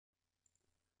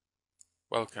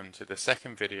Welcome to the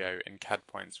second video in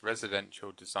Cadpoint's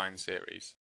residential design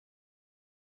series.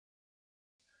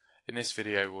 In this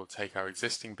video we'll take our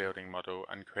existing building model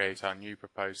and create our new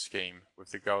proposed scheme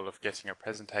with the goal of getting a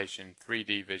presentation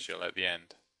 3D visual at the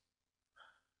end.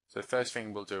 So the first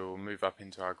thing we'll do, we'll move up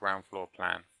into our ground floor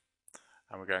plan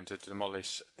and we're going to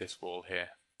demolish this wall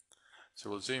here. So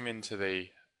we'll zoom into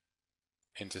the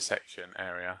intersection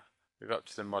area, move up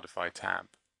to the Modify tab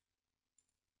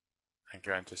and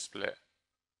going to split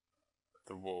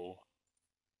the wall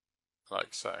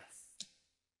like so.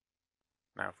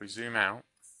 Now if we zoom out,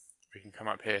 we can come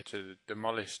up here to the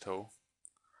Demolish tool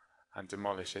and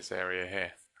demolish this area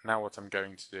here. Now what I'm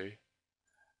going to do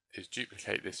is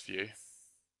duplicate this view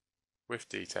with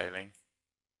detailing,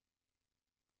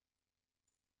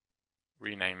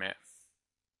 rename it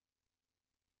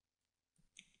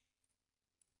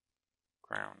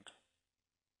Ground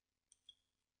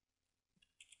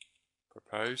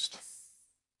Proposed,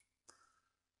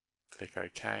 click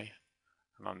OK,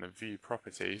 and on the View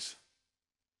Properties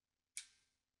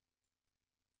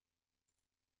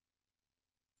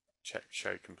check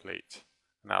Show Complete,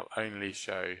 and that'll only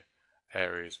show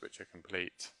areas which are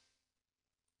complete.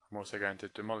 I'm also going to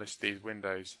demolish these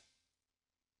windows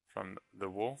from the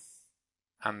wall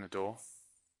and the door.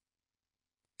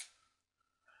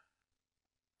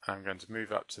 I'm going to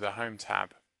move up to the Home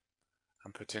tab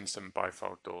and put in some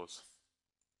bifold doors,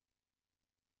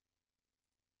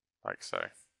 like so.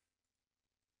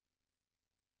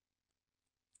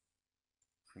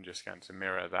 I'm just going to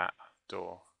mirror that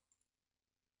door,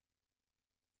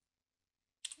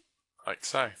 like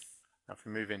so. Now if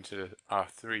we move into our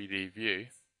 3D view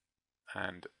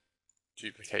and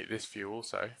duplicate this view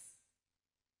also,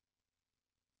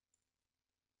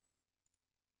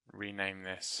 rename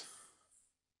this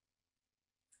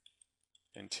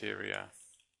Interior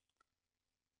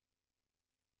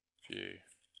View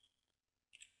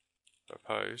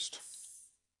Proposed,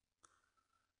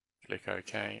 click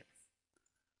OK,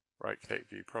 right click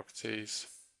View Properties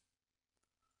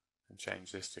and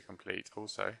change this to Complete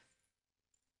also.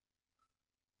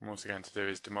 What I'm also going to do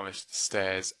is demolish the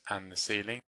stairs and the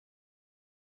ceiling,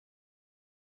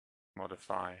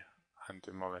 modify and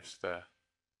demolish the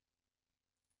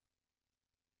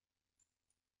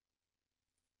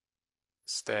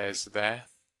stairs there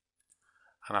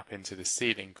and up into the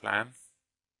ceiling plan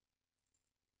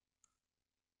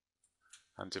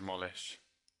and demolish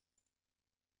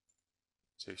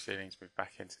two ceilings, move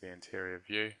back into the interior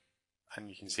view, and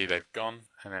you can see they've gone,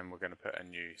 and then we're going to put a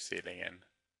new ceiling in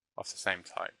of the same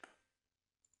type.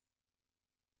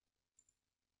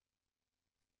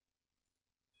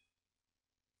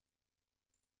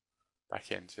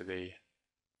 Back into the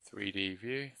 3D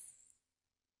view.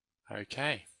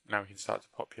 Okay, now we can start to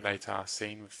populate our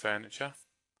scene with furniture.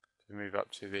 So we move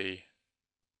up to the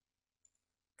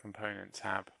Component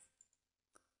tab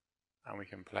and we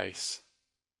can place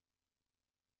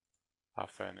our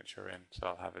furniture in. So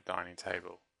I'll have a dining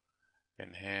table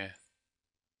in here,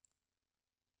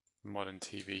 modern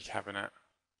TV cabinet,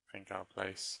 I think I'll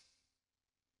place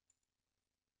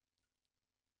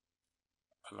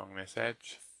along this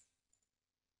edge.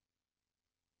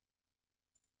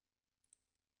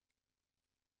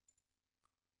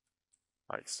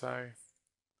 Like so.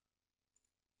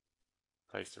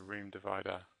 Place the room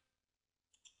divider,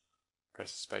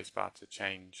 press the spacebar to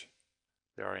change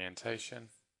the orientation,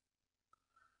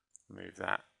 move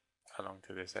that along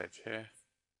to this edge here.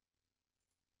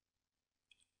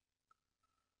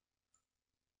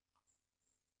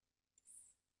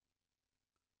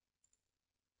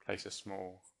 Place a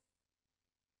small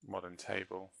modern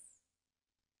table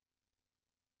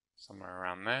somewhere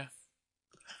around there.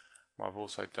 What I've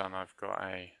also done, I've got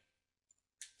a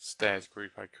stairs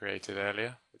group I created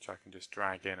earlier, which I can just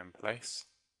drag in and place.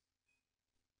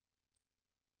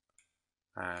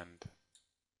 And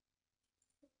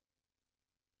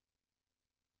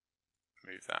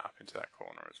move that up into that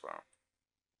corner as well.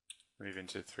 Move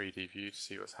into the 3D view to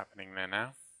see what's happening there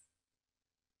now.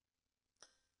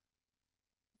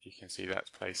 You can see that's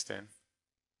placed in.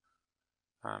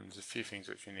 There's a few things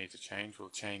which we need to change. We'll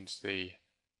change the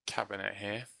cabinet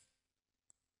here.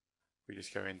 We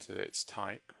just go into its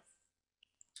type.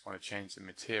 I want to change the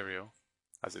material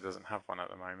as it doesn't have one at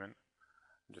the moment.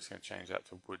 I'm just going to change that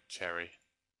to wood cherry.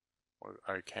 We'll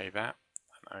OK that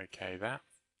and OK that.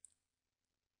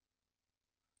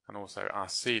 And also our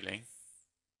ceiling,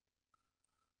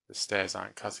 the stairs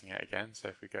aren't cutting it again, so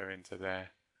if we go into there,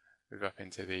 move up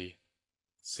into the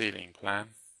ceiling plan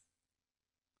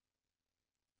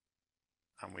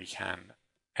and we can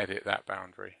edit that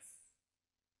boundary.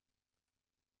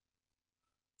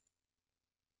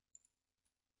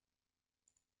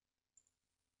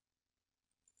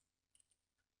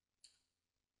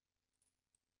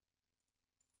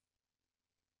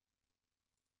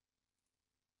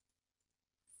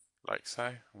 like so,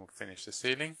 and we'll finish the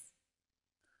ceiling.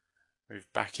 Move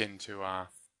back into our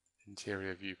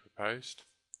interior view proposed.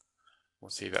 We'll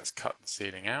see that's cut the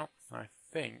ceiling out. I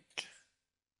think,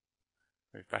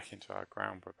 move back into our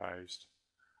ground proposed,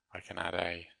 I can add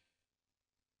a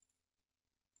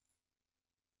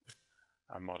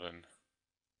modern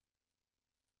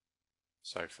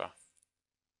sofa.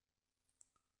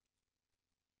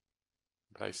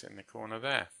 Place it in the corner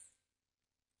there.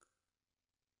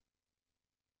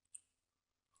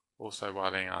 Also,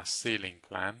 while in our ceiling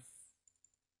plan,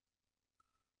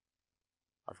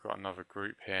 I've got another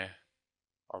group here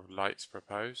of lights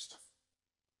proposed,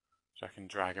 which I can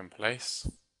drag and place.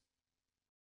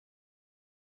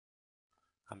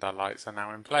 And our lights are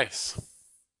now in place.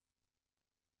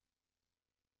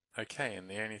 Okay, and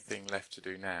the only thing left to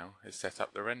do now is set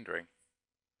up the rendering.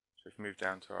 So if we move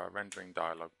down to our rendering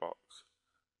dialog box,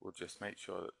 we'll just make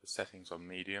sure that the settings on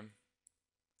medium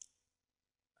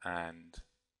and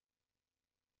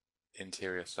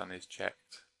interior sun is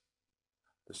checked.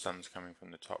 The sun's coming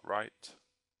from the top right.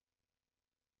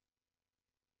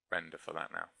 Render for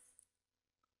that now.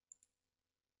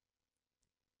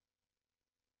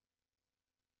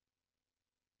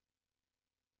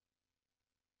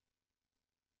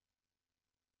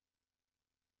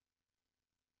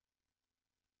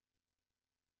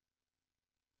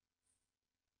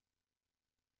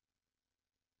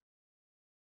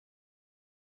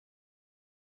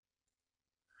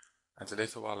 And a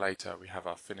little while later we have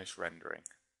our finished rendering.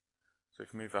 So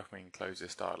if we move up and close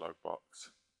this dialog box,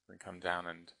 we can come down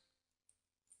and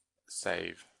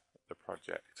save the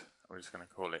project. We're just going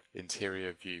to call it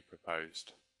Interior View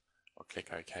Proposed. I'll click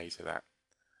OK to that.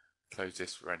 Close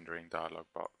this rendering dialog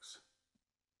box.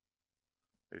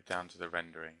 Move down to the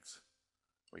renderings.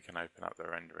 We can open up the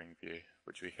rendering view,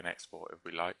 which we can export if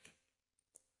we like.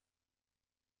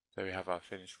 So we have our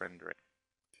finished rendering.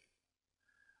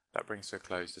 That brings to a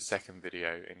close the second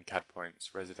video in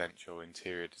Cadpoint's residential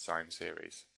interior design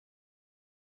series.